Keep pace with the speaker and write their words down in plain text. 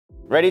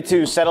Ready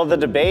to settle the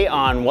debate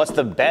on what's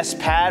the best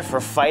pad for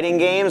fighting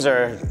games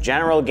or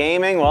general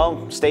gaming?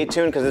 Well, stay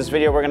tuned because this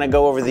video we're going to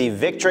go over the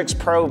Victrix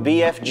Pro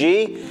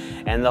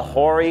BFG and the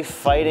Hori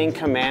Fighting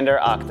Commander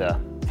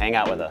Octa. Hang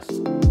out with us.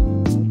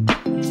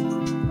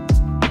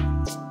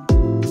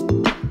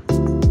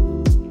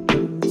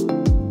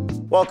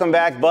 Welcome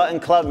back, Button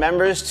Club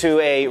members, to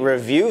a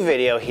review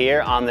video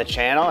here on the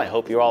channel. I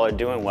hope you all are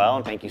doing well,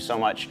 and thank you so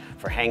much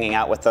for hanging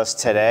out with us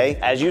today.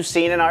 As you've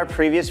seen in our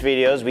previous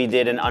videos, we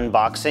did an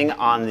unboxing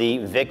on the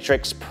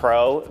Victrix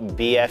Pro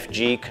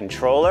BFG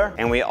controller,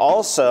 and we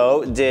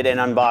also did an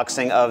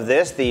unboxing of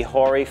this, the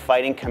Hori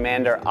Fighting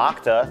Commander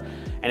Octa.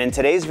 And in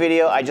today's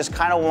video, I just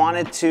kind of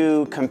wanted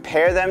to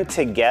compare them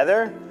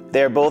together.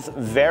 They're both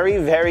very,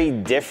 very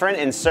different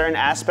in certain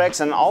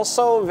aspects and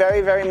also very,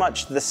 very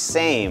much the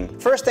same.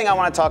 First thing I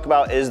want to talk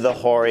about is the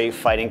Hori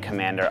Fighting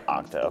Commander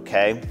Octa,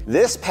 okay?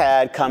 This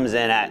pad comes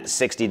in at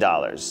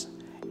 $60.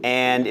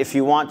 And if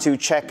you want to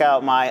check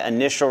out my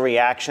initial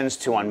reactions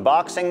to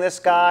unboxing this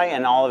guy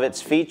and all of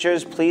its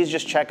features, please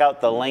just check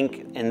out the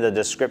link in the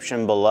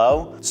description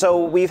below.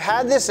 So we've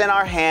had this in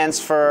our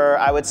hands for,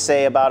 I would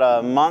say, about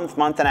a month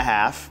and a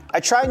half. I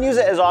try and use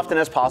it as often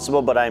as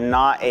possible, but I'm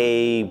not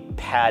a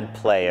pad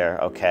player,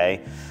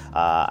 okay?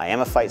 I am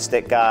a fight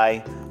stick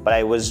guy, but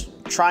I was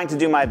trying to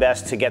do my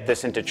best to get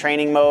this into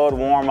training mode,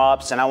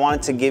 warm-ups, and I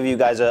wanted to give you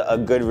guys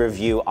a good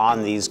review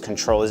on these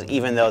controllers,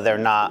 even though they're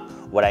not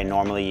what I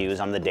normally use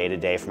on the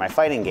day-to-day for my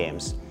fighting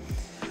games.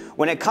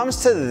 When it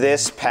comes to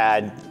this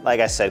pad, like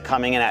I said,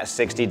 coming in at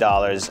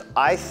 $60,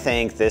 I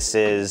think this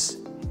is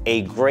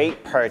a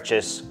great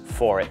purchase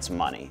for its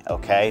money,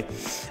 okay?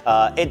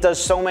 It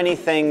does so many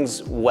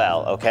things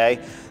well, okay?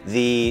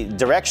 The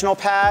directional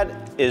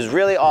pad is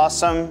really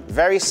awesome,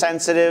 very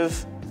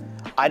sensitive.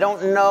 I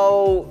don't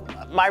know,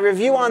 my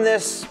review on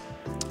this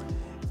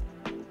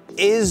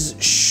is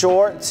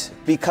short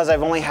because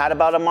I've only had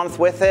about a month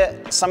with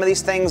it. Some of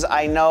these things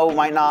I know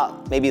might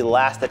not maybe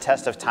last the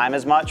test of time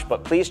as much,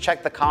 but please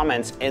check the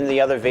comments in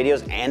the other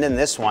videos and in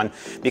this one,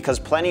 because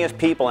plenty of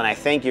people, and I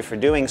thank you for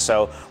doing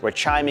so, were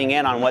chiming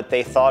in on what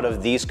they thought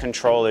of these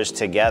controllers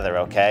together,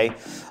 okay?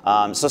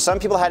 So some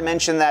people had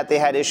mentioned that they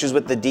had issues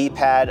with the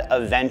D-pad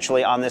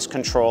eventually on this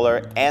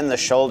controller and the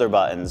shoulder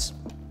buttons.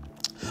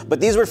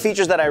 But these were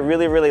features that I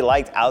really, really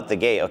liked out the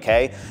gate,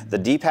 okay? The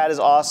D-pad is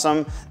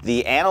awesome.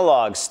 The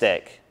analog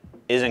stick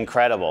is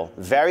incredible.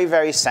 Very,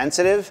 very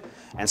sensitive.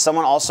 And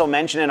someone also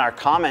mentioned in our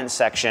comment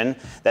section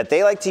that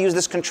they like to use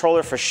this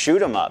controller for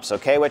shoot 'em ups,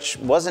 okay? Which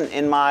wasn't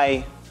in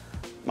my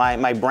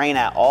brain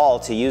at all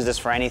to use this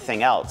for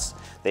anything else.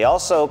 They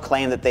also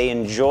claimed that they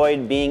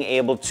enjoyed being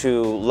able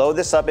to load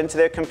this up into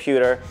their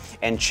computer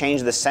and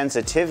change the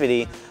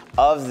sensitivity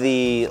of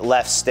the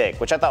left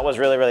stick, which I thought was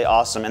really, really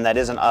awesome, and that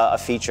isn't a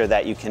feature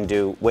that you can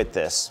do with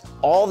this.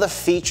 All the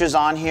features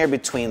on here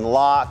between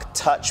lock,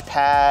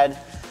 touchpad,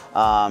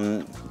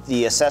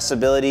 the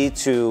accessibility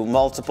to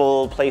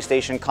multiple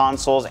PlayStation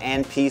consoles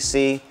and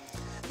PC,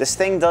 this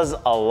thing does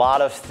a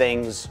lot of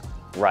things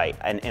right,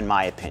 in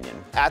my opinion.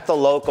 At the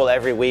local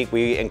every week,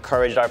 we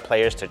encouraged our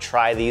players to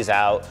try these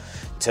out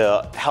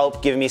to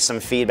help give me some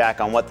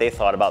feedback on what they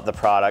thought about the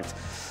product.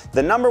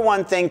 The number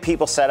one thing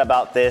people said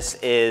about this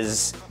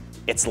is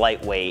it's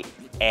lightweight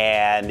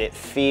and it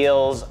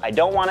feels, I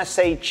don't want to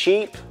say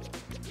cheap,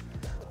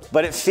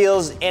 but it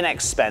feels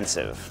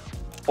inexpensive,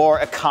 or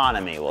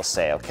economy, we'll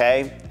say,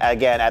 okay?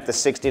 Again, at the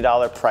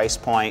 $60 price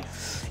point,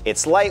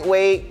 it's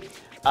lightweight.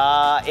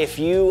 If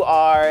you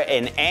are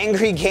an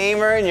angry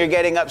gamer and you're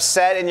getting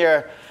upset in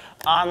your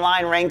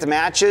online ranked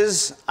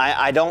matches,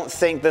 I don't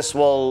think this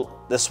will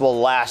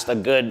last a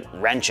good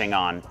wrenching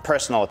on,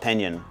 personal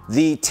opinion.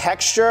 The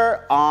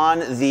texture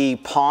on the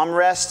palm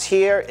rest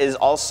here is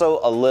also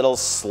a little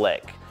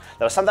slick.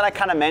 That was something I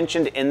kind of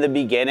mentioned in the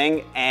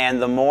beginning, and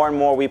the more and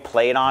more we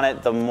played on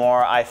it, the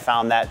more I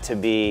found that to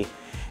be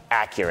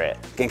accurate.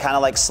 You can kind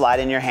of like slide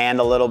in your hand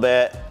a little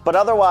bit, but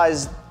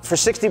otherwise, for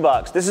 60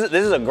 bucks, this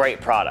is a great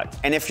product.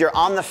 And if you're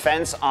on the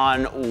fence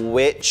on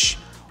which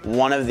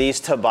one of these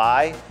to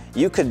buy,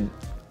 you could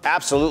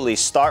absolutely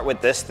start with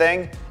this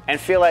thing and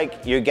feel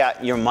like you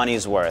got your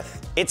money's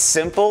worth. It's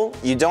simple.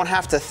 You don't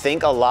have to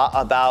think a lot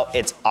about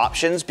its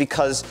options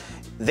because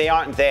they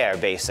aren't there,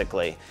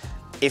 basically.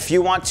 If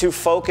you want to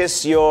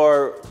focus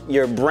your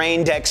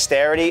brain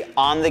dexterity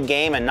on the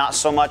game and not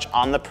so much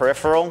on the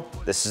peripheral,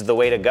 this is the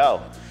way to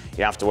go. You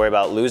don't have to worry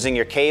about losing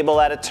your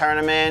cable at a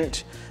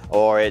tournament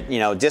or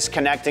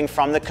disconnecting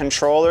from the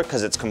controller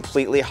because it's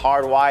completely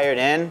hardwired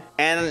in.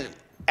 And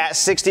at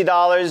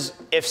 $60,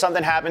 if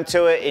something happened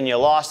to it and you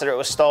lost it or it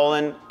was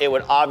stolen, it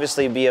would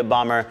obviously be a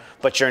bummer,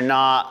 but you're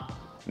not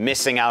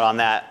missing out on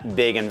that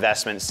big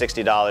investment.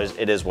 $60,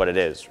 it is what it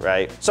is,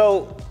 right?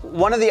 So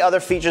one of the other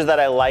features that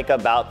I like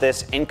about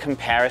this in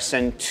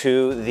comparison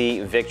to the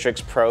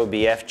Victrix Pro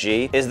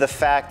BFG is the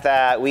fact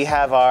that we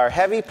have our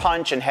heavy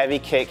punch and heavy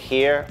kick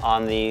here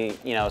on the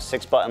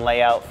 6-button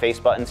layout, face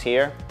buttons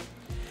here.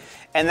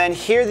 And then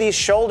here, these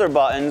shoulder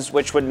buttons,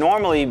 which would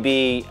normally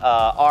be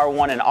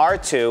R1 and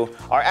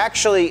R2, are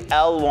actually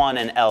L1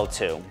 and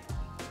L2.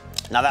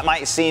 Now that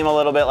might seem a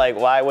little bit like,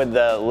 why would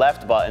the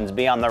left buttons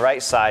be on the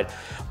right side?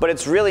 But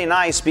it's really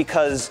nice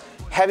because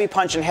heavy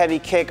punch and heavy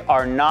kick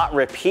are not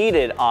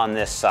repeated on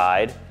this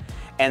side,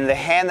 and the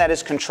hand that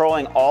is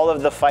controlling all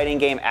of the fighting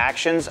game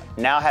actions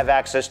now have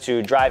access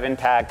to drive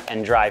impact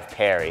and drive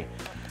parry,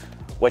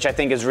 which I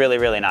think is really,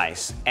 really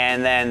nice.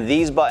 And then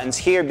these buttons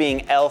here being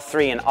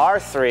L3 and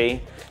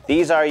R3,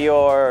 these are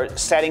your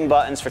setting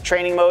buttons for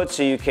training mode,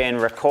 so you can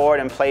record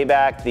and play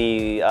back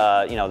the,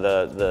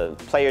 the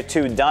player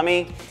 2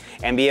 dummy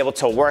and be able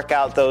to work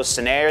out those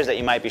scenarios that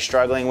you might be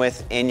struggling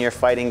with in your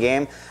fighting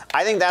game.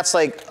 I think that's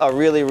like a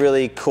really,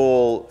 really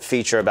cool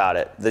feature about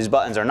it. These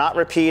buttons are not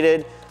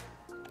repeated.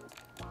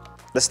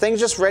 This thing's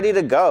just ready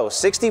to go.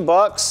 60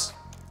 bucks.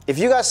 If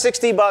you got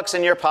 60 bucks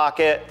in your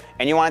pocket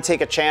and you want to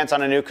take a chance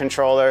on a new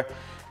controller,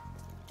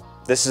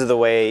 this is the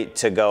way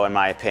to go in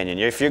my opinion.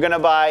 If you're gonna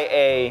buy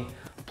a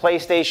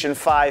PlayStation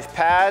 5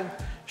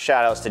 pad,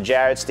 shout outs to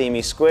Jared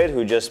Steamy Squid,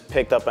 who just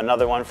picked up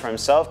another one for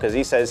himself because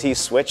he says he's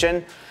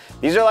switching.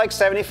 These are like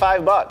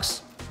 75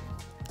 bucks.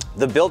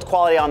 The build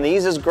quality on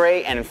these is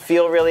great and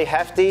feel really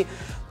hefty,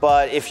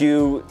 but if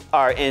you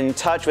are in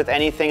touch with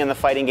anything in the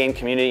fighting game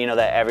community, you know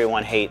that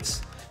everyone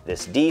hates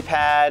this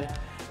D-pad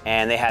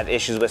and they have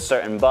issues with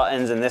certain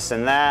buttons and this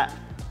and that.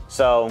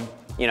 So,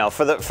 you know,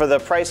 for the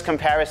price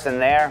comparison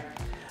there,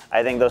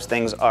 I think those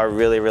things are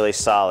really, really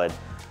solid.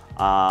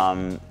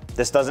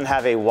 This doesn't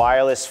have a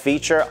wireless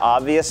feature,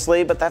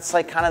 obviously, but that's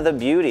like kind of the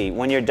beauty.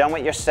 When you're done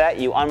with your set,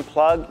 you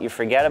unplug, you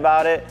forget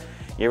about it,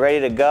 you're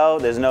ready to go.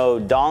 There's no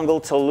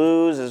dongle to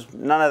lose, there's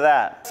none of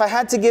that. If I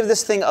had to give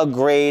this thing a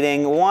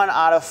grading, 1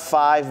 out of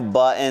 5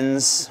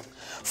 buttons,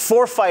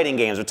 for fighting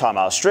games we're talking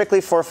about,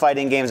 strictly for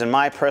fighting games in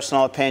my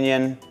personal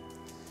opinion,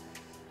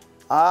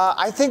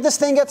 I think this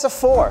thing gets a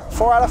 4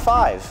 out of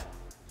 5.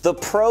 The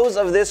pros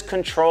of this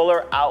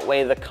controller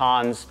outweigh the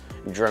cons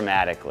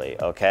dramatically,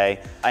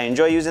 okay? I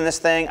enjoy using this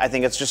thing. I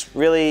think it's just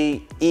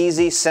really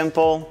easy,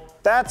 simple.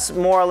 That's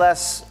more or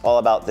less all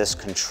about this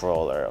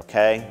controller,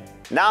 okay?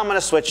 Now I'm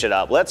gonna switch it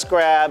up. Let's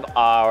grab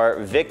our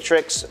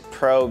Victrix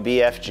Pro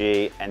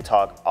BFG and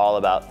talk all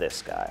about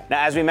this guy.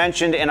 Now, as we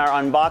mentioned in our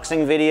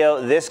unboxing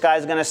video, this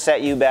guy's gonna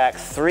set you back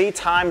 3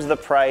 times the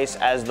price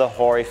as the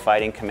Hori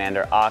Fighting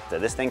Commander Octa.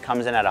 This thing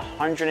comes in at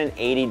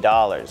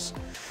 $180.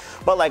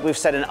 But like we've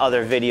said in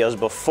other videos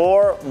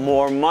before,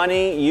 more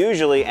money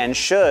usually and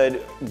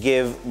should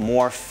give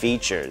more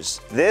features.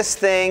 This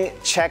thing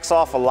checks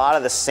off a lot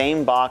of the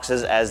same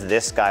boxes as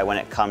this guy when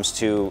it comes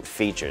to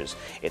features.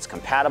 It's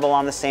compatible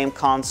on the same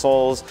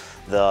consoles,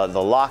 the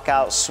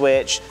lockout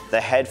switch, the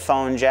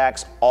headphone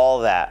jacks, all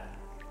that.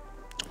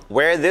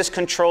 Where this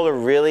controller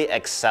really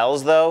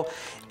excels though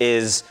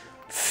is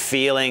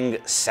feeling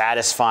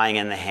satisfying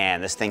in the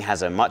hand. This thing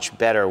has a much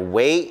better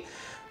weight,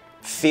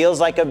 feels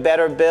like a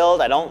better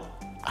build. I don't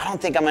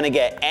think I'm gonna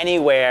get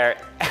anywhere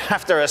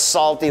after a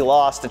salty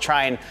loss to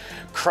try and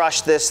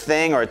crush this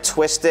thing or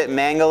twist it,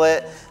 mangle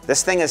it.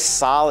 This thing is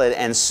solid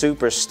and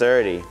super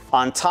sturdy.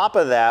 On top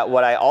of that,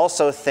 what I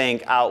also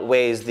think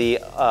outweighs the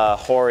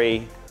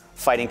Hori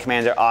Fighting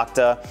Commander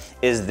Octa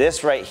is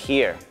this right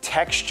here.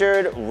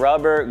 Textured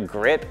rubber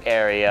grip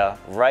area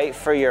right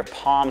for your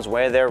palms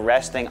where they're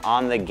resting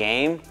on the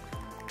game.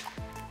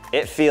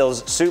 It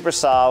feels super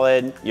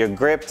solid. You're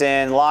gripped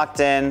in, locked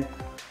in.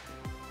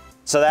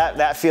 So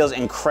that feels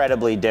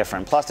incredibly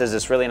different. Plus there's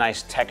this really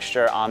nice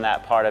texture on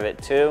that part of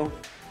it too.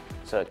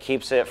 So it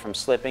keeps it from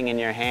slipping in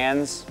your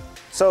hands.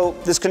 So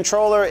this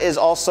controller is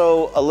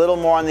also a little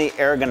more on the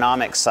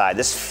ergonomic side.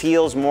 This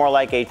feels more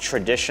like a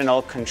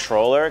traditional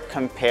controller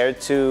compared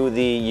to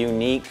the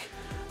unique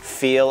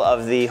feel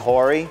of the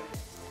Hori.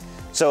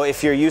 So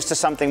if you're used to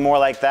something more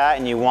like that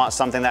and you want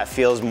something that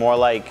feels more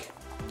like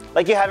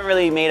you haven't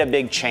really made a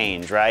big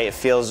change, right? It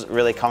feels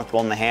really comfortable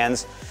in the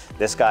hands.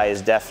 This guy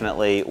is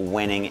definitely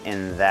winning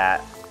in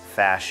that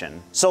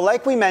fashion. So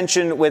like we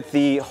mentioned with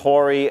the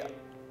Hori,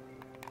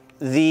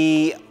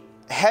 the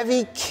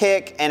heavy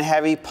kick and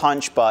heavy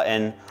punch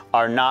button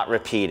are not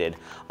repeated.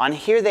 On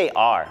here they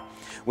are.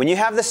 When you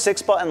have the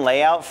 6-button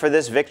layout for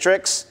this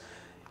Victrix,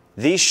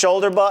 these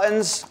shoulder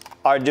buttons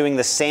are doing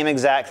the same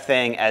exact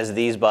thing as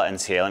these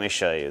buttons here. Let me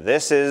show you.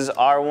 This is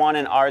R1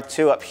 and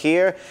R2 up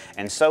here,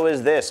 and so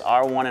is this,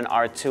 R1 and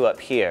R2 up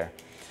here.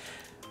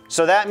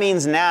 So that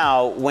means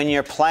now when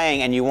you're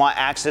playing and you want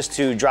access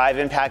to drive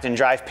impact and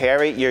drive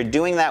parry, you're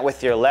doing that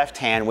with your left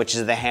hand, which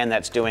is the hand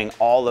that's doing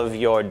all of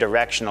your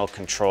directional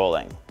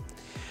controlling.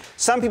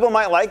 Some people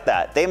might like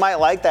that. They might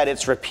like that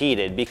it's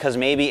repeated because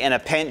maybe in a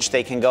pinch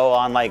they can go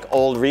on like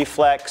old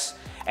reflex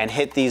and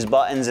hit these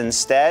buttons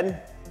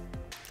instead.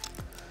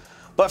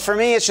 But for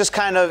me, it's just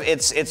kind of,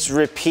 it's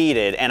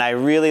repeated, and I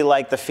really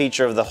like the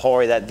feature of the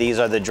Hori that these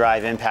are the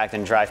drive impact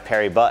and drive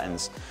parry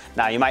buttons.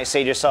 Now you might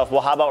say to yourself,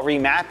 well, how about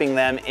remapping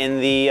them in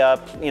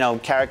the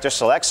character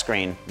select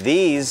screen?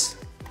 These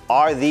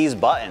are these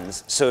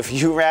buttons. So if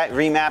you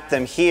remap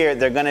them here,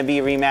 they're gonna be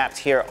remapped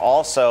here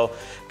also,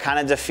 kind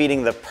of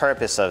defeating the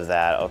purpose of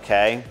that,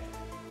 okay?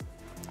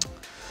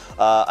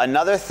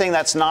 Another thing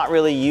that's not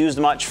really used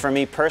much for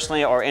me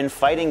personally or in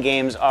fighting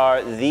games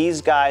are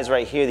these guys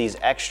right here, these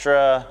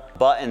extra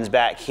buttons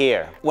back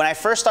here. When I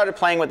first started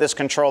playing with this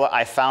controller,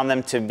 I found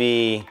them to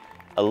be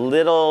a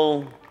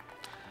little,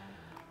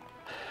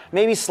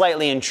 maybe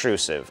slightly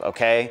intrusive,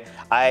 okay?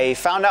 I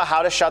found out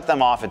how to shut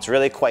them off. It's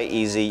really quite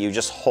easy. You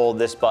just hold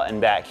this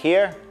button back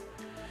here,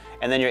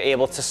 and then you're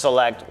able to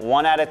select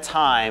one at a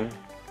time,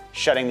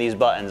 shutting these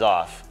buttons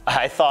off.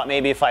 I thought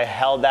maybe if I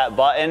held that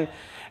button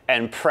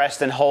and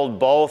pressed and hold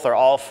both or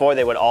all four,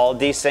 they would all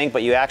desync,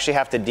 but you actually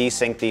have to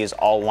desync these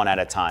all one at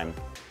a time.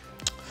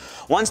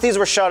 Once these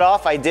were shut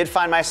off, I did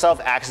find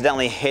myself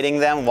accidentally hitting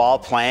them while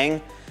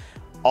playing.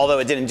 Although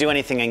it didn't do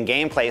anything in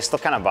gameplay, it still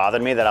kind of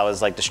bothered me that I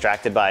was like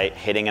distracted by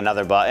hitting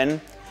another button.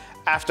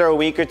 After a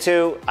week or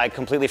two, I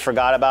completely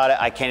forgot about it.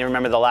 I can't even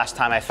remember the last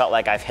time I felt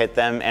like I've hit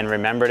them and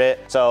remembered it.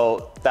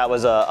 So that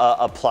was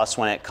a plus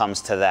when it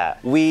comes to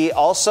that. We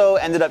also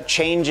ended up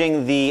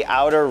changing the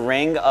outer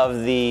ring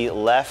of the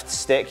left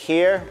stick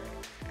here.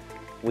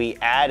 We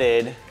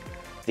added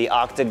the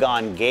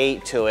octagon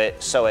gate to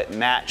it so it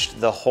matched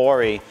the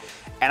Hori.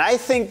 And I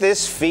think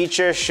this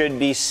feature should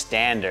be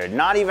standard,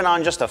 not even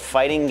on just a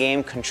fighting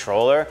game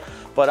controller,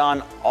 but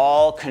on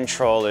all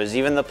controllers,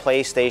 even the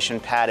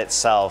PlayStation Pad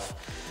itself.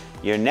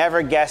 You're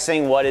never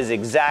guessing what is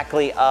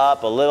exactly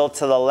up, a little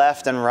to the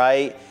left and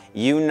right.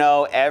 You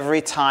know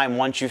every time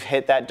once you've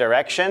hit that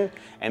direction,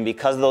 and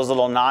because of those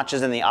little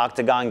notches in the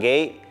octagon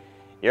gate,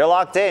 you're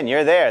locked in,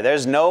 you're there.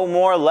 There's no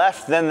more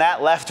left than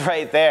that left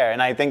right there.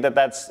 And I think that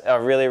that's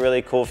a really,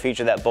 really cool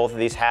feature that both of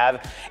these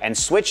have. And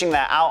switching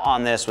that out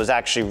on this was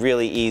actually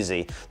really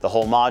easy. The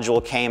whole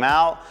module came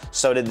out,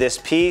 so did this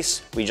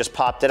piece. We just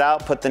popped it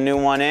out, put the new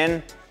one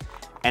in,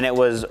 and it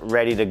was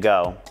ready to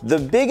go. The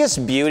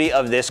biggest beauty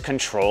of this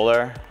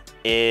controller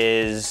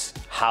is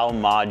how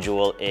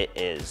modular it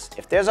is.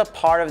 If there's a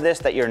part of this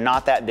that you're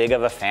not that big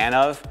of a fan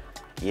of,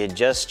 you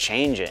just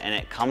change it, and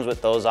it comes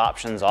with those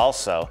options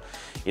also.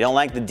 You don't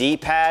like the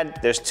D-pad?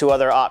 There's two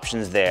other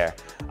options there.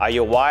 Are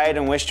you wired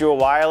and wished you were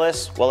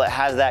wireless? Well, it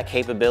has that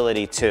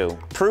capability too.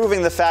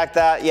 Proving the fact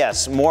that,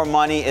 yes, more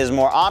money is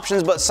more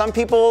options, but some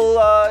people,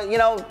 you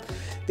know,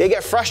 they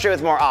get frustrated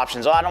with more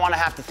options. Oh, I don't want to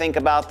have to think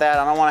about that.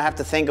 I don't want to have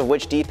to think of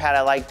which D-pad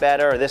I like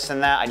better or this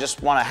and that. I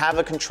just want to have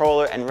a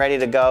controller and ready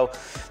to go.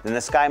 Then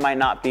this guy might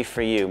not be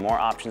for you. More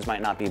options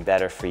might not be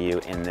better for you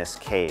in this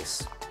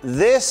case.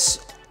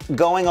 This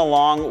going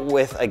along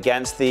with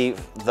against the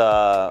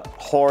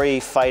Hori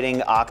Fighting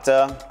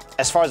Octa,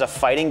 as far as a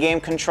fighting game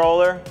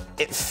controller,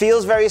 it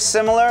feels very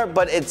similar,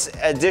 but its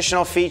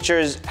additional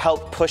features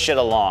help push it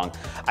along.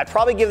 I'd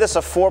probably give this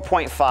a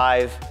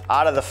 4.5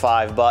 out of the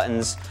 5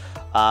 buttons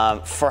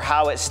for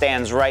how it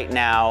stands right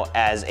now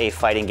as a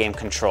fighting game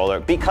controller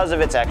because of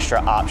its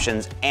extra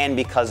options and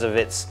because of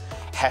its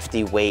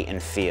hefty weight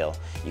and feel.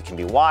 You can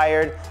be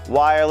wired,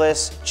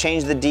 wireless,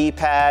 change the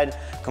D-pad.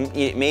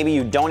 Maybe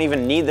you don't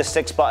even need the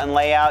 6-button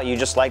layout, you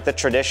just like the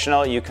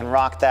traditional, you can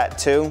rock that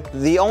too.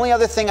 The only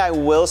other thing I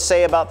will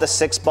say about the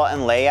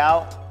 6-button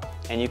layout,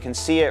 and you can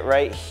see it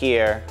right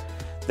here,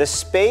 the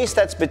space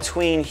that's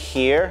between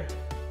here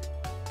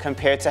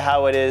compared to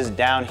how it is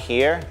down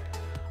here,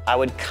 I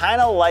would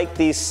kind of like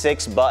these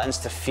 6 buttons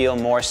to feel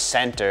more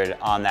centered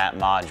on that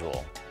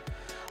module.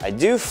 I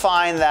do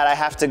find that I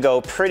have to go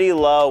pretty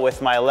low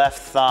with my left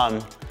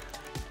thumb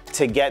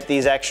to get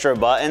these extra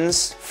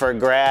buttons for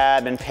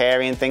grab and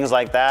parry and things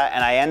like that,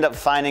 and I end up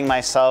finding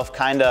myself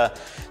kind of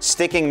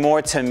sticking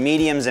more to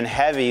mediums and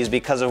heavies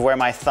because of where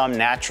my thumb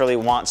naturally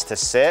wants to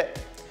sit,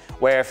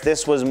 where if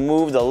this was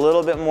moved a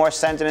little bit more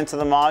centered into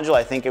the module,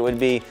 I think it would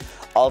be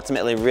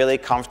ultimately really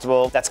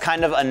comfortable. That's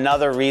kind of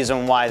another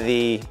reason why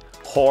the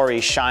Hori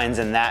shines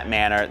in that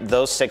manner.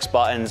 Those 6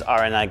 buttons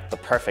are in like the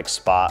perfect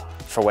spot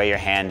for where your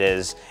hand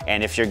is,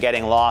 and if you're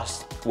getting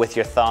lost with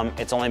your thumb,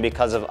 it's only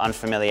because of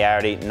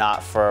unfamiliarity,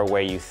 not for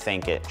where you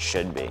think it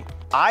should be.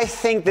 I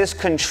think this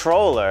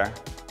controller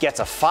gets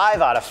a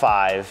 5 out of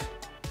 5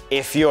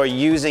 if you're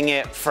using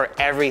it for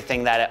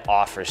everything that it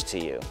offers to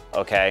you,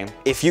 okay?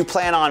 If you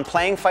plan on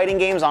playing fighting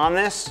games on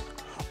this,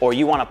 or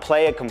you want to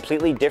play a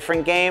completely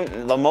different game,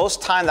 the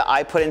most time that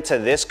I put into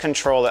this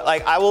controller,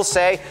 like I will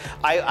say,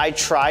 I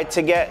tried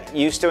to get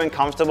used to and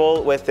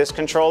comfortable with this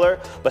controller,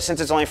 but since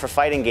it's only for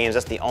fighting games,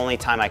 that's the only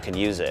time I could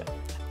use it.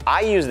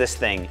 I use this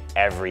thing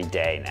every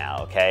day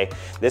now, okay?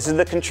 This is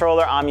the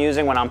controller I'm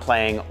using when I'm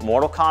playing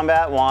Mortal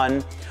Kombat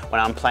 1,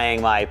 when I'm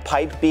playing my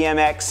Pipe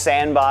BMX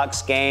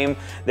sandbox game.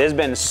 There's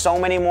been so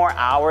many more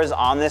hours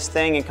on this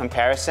thing in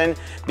comparison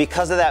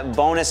because of that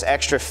bonus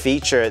extra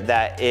feature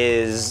that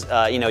is,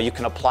 you know, you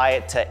can apply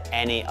it to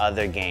any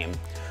other game.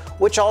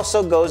 Which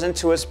also goes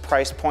into its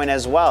price point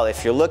as well.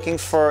 If you're looking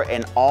for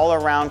an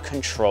all-around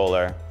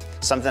controller,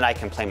 something I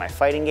can play my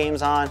fighting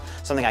games on,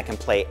 something I can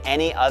play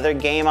any other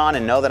game on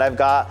and know that I've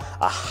got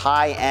a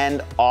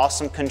high-end,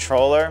 awesome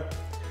controller,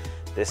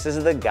 this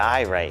is the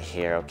guy right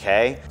here,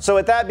 okay? So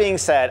with that being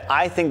said,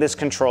 I think this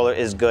controller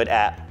is good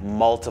at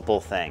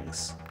multiple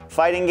things.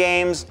 Fighting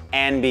games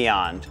and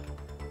beyond.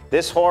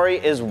 This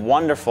Hori is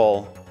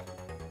wonderful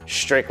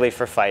strictly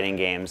for fighting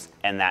games.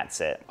 And that's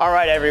it. All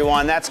right,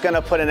 everyone, that's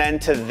gonna put an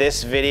end to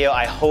this video.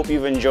 I hope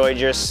you've enjoyed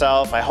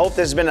yourself. I hope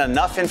there's been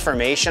enough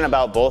information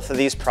about both of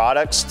these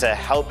products to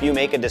help you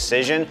make a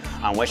decision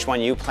on which one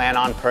you plan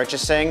on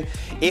purchasing.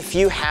 If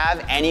you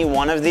have any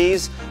one of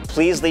these,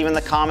 please leave in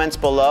the comments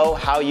below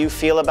how you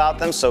feel about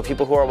them so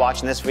people who are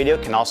watching this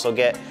video can also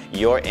get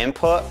your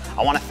input.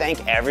 I wanna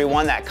thank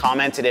everyone that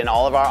commented in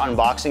all of our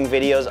unboxing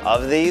videos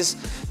of these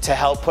to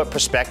help put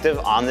perspective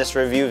on this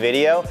review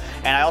video.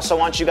 And I also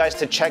want you guys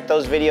to check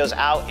those videos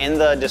out in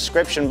the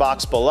description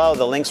box below.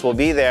 The links will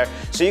be there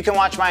so you can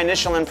watch my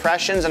initial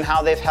impressions and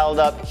how they've held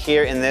up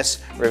here in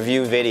this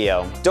review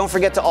video. Don't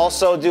forget to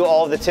also do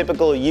all of the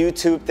typical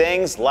YouTube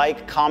things,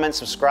 like, comment,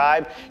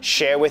 subscribe,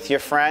 share with your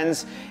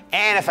friends.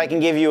 And if I can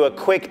give you a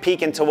quick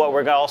peek into what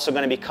we're also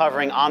going to be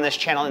covering on this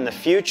channel in the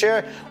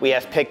future, we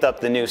have picked up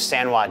the new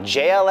Sanwa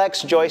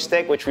JLX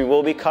joystick, which we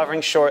will be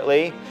covering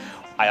shortly.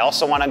 I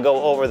also want to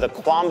go over the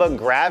Quamba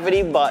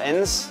gravity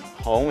buttons.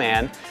 Oh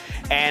man.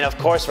 And of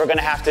course, we're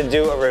gonna have to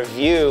do a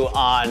review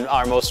on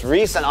our most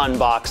recent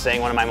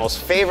unboxing, one of my most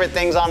favorite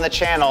things on the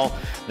channel,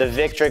 the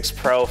Victrix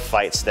Pro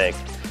Fight Stick.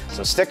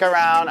 So stick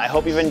around, I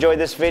hope you've enjoyed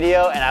this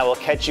video, and I will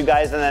catch you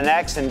guys in the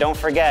next, and don't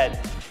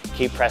forget,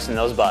 keep pressing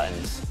those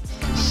buttons.